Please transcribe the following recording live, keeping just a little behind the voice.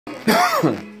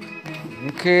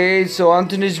Okay, so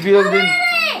Anthony's building.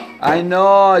 I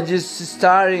know, just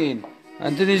starting.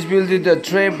 Anthony's building the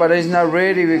train, but it's not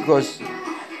ready because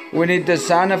we need the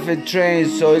Santa Fe train,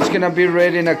 so it's gonna be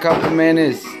ready in a couple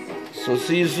minutes. So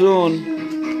see you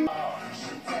soon.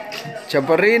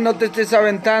 Chaparrín, no te estés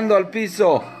aventando al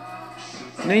piso.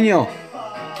 Niño.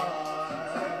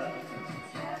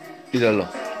 Míralo.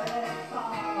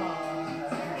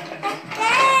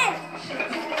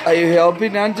 Are you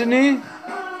helping Anthony?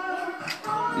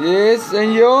 Yes,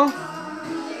 and you?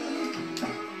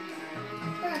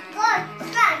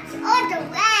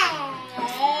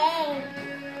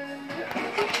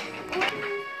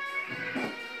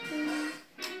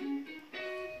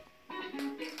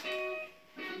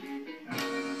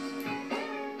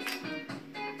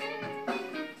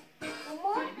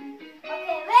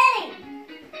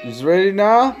 It's ready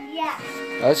now? Yeah.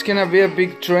 That's gonna be a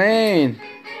big train.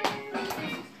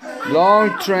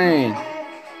 Long train.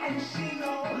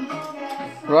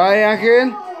 Right, Angel?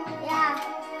 Yeah.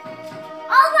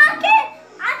 Oh, Angel,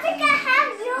 I think I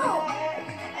have you.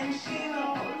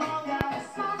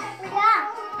 Yeah.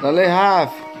 Dale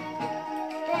half.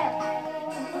 There.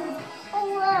 Oh,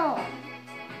 wow.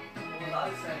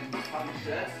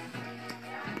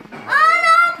 Oh,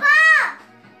 no, Pop!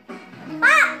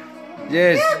 Pop!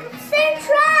 Yes. Look, same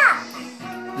track.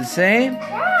 The same?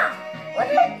 Yeah. What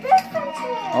is this one?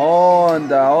 Oh, and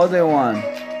the other one.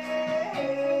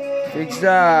 Fix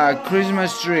the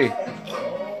Christmas tree.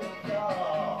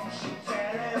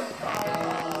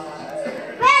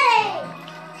 Ready.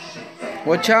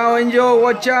 Watch out, Angel.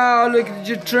 Watch out. Look at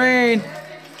your train.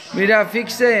 Mira,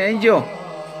 fixe, Angel.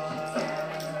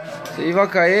 Se iba a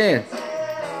caer.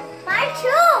 Mine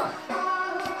too.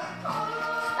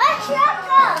 Let's go.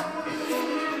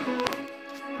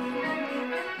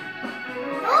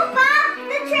 Oh, Pop,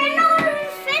 the train no one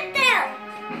will fit there.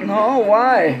 No,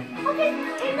 why? Okay,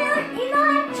 you know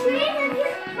how train and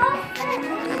just don't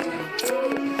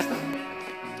fit.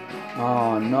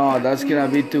 Oh no, that's gonna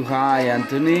be too high,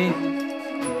 Anthony.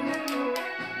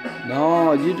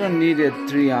 No, you don't need a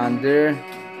tree under.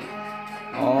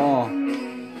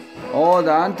 Oh,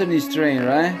 the Anthony's train,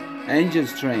 right?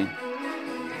 Angel's train.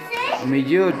 I mean,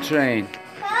 your train.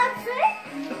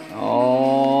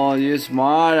 Oh, you're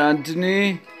smart,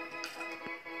 Anthony.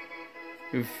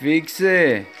 You fix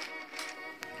it.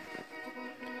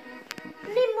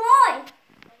 Lemoy.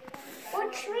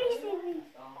 What trees do we?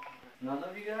 None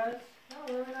of you guys? No,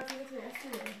 we're not going to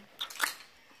yesterday.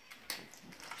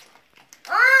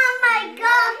 Oh my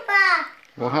God, Pop.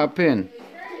 What happened?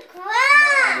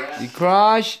 Crash. You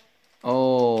crashed?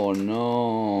 Oh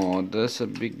no, that's a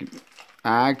big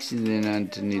accident,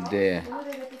 Anthony, there.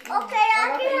 Okay,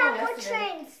 I can have more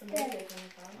trains then.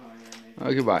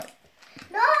 Okay, bye.